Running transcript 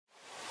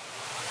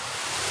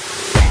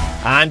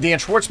I'm Dan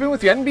Schwartzman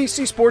with your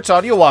NBC Sports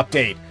Audio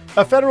Update.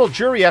 A federal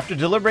jury, after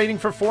deliberating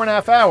for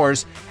 4.5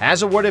 hours,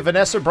 has awarded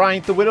Vanessa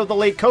Bryant, the widow of the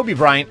late Kobe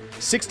Bryant,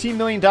 $16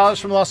 million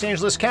from Los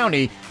Angeles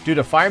County due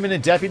to firemen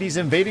and deputies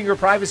invading her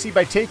privacy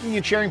by taking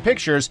and sharing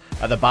pictures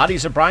of the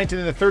bodies of Bryant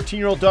and their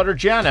 13-year-old daughter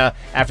Gianna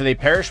after they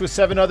perished with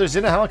 7 others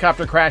in a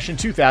helicopter crash in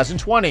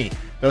 2020.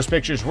 Those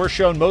pictures were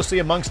shown mostly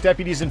amongst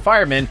deputies and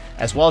firemen,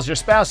 as well as their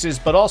spouses,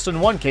 but also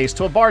in one case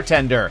to a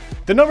bartender.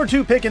 The number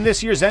 2 pick in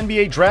this year's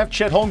NBA draft,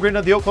 Chet Holmgren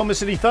of the Oklahoma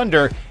City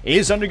Thunder,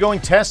 is undergoing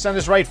tests on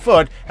his right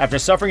foot after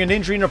suffering an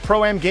injury in a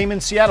Pro-Am game in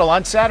Seattle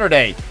on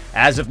Saturday.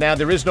 As of now,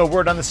 there is no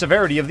word on the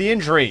severity of the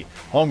injury.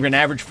 Holmgren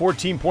averaged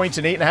 14 points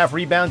and 8.5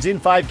 rebounds in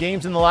 5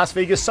 games in the Las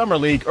Vegas Summer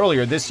League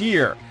earlier this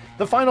year.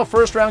 The final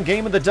first-round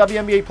game of the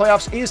WNBA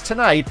playoffs is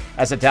tonight,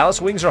 as the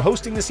Dallas Wings are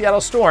hosting the Seattle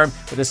Storm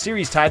with a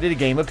series tied at a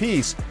game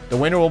apiece. The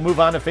winner will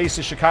move on to face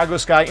the Chicago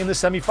Sky in the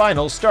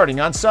semifinals starting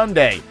on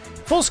Sunday.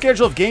 Full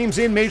schedule of games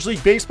in Major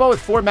League Baseball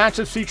with 4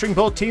 matchups featuring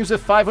both teams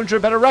with 500 or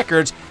better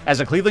records as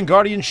the Cleveland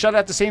Guardians shut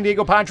out the San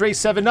Diego Padres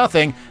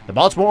 7-0. The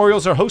Baltimore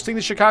Orioles are hosting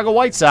the Chicago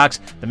White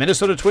Sox. The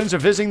Minnesota Twins are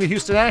visiting the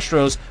Houston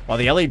Astros, while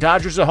the LA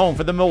Dodgers are home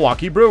for the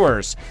Milwaukee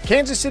Brewers.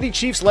 Kansas City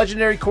Chiefs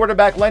legendary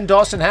quarterback Len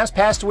Dawson has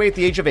passed away at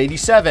the age of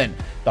 87.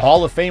 The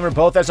Hall of Famer,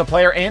 both as a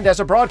player and as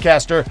a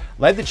broadcaster,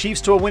 led the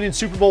Chiefs to a win in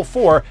Super Bowl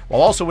IV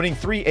while also winning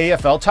 3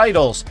 AFL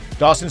titles.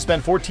 Dawson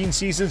spent 14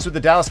 seasons with the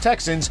Dallas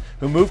Texans,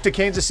 who moved to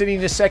Kansas City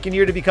in his second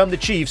year to become the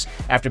Chiefs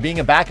after being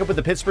a backup with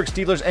the Pittsburgh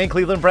Steelers and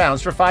Cleveland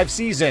Browns for 5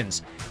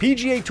 seasons.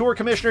 PGA Tour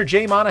Commissioner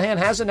Jay Monahan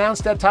has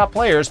announced that top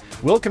players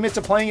will commit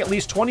to playing at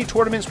least 20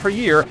 tournaments per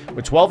year,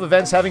 with 12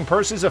 events having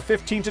purses of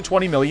 $15 to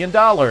 $20 million.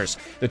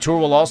 The tour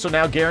will also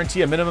now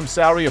guarantee a minimum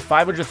salary of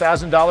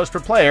 $500,000 per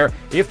player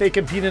if they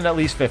compete in at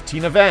least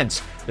 15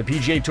 events. The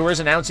PGA Tour is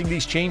announcing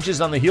these changes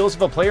on the heels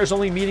of a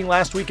players-only meeting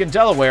last week in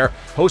Delaware,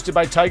 hosted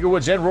by Tiger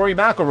Woods and Rory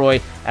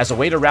McIlroy, as a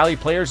way to rally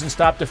players and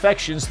stop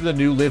defections to the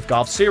new LIV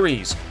Golf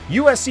Series.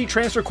 USC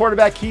transfer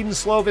quarterback Keaton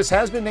Slovis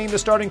has been named the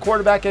starting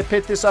quarterback at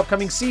Pitt this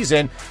upcoming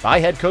season by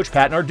head coach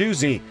Pat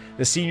Narduzzi.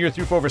 The senior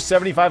threw for over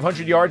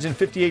 7,500 yards and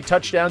 58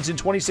 touchdowns in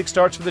 26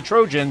 starts for the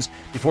Trojans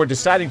before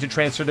deciding to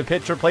transfer to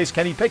Pitt to replace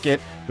Kenny Pickett,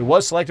 who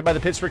was selected by the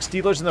Pittsburgh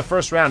Steelers in the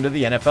first round of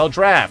the NFL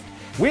Draft.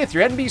 With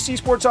your NBC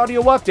Sports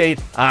Audio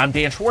Update, I'm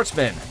Dan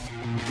Schwartzman.